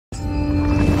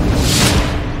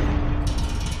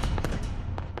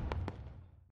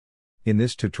In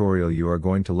this tutorial you are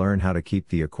going to learn how to keep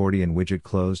the Accordion widget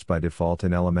closed by default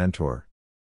in Elementor.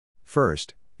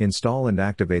 First, install and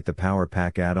activate the Power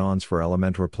Pack add-ons for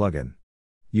Elementor plugin.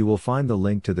 You will find the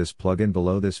link to this plugin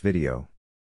below this video.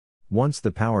 Once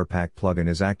the Power Pack plugin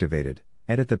is activated,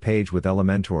 edit the page with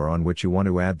Elementor on which you want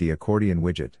to add the Accordion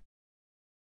widget.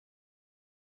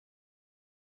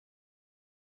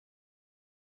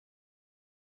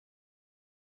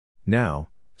 Now,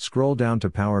 scroll down to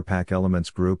Power Pack Elements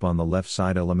group on the left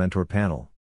side Elementor panel.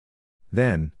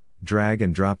 Then, drag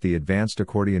and drop the Advanced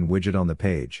Accordion widget on the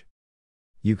page.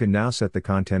 You can now set the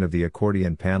content of the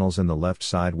Accordion panels in the left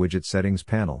side Widget Settings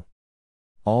panel.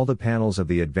 All the panels of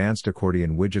the Advanced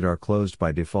Accordion widget are closed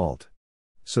by default,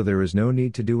 so there is no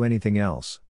need to do anything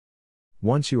else.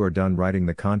 Once you are done writing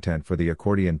the content for the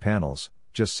Accordion panels,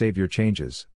 just save your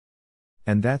changes.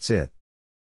 And that's it.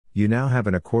 You now have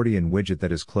an Accordion widget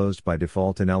that is closed by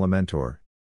default in Elementor.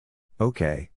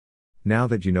 Okay. Now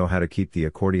that you know how to keep the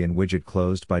Accordion widget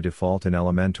closed by default in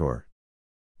Elementor,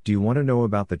 do you want to know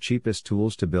about the cheapest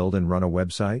tools to build and run a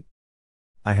website?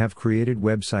 I have created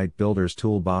Website Builder's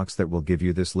Toolbox that will give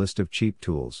you this list of cheap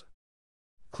tools.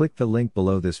 Click the link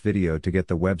below this video to get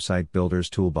the Website Builder's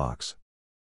Toolbox.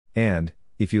 And,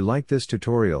 if you like this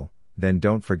tutorial, then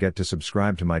don't forget to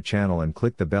subscribe to my channel and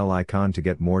click the bell icon to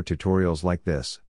get more tutorials like this.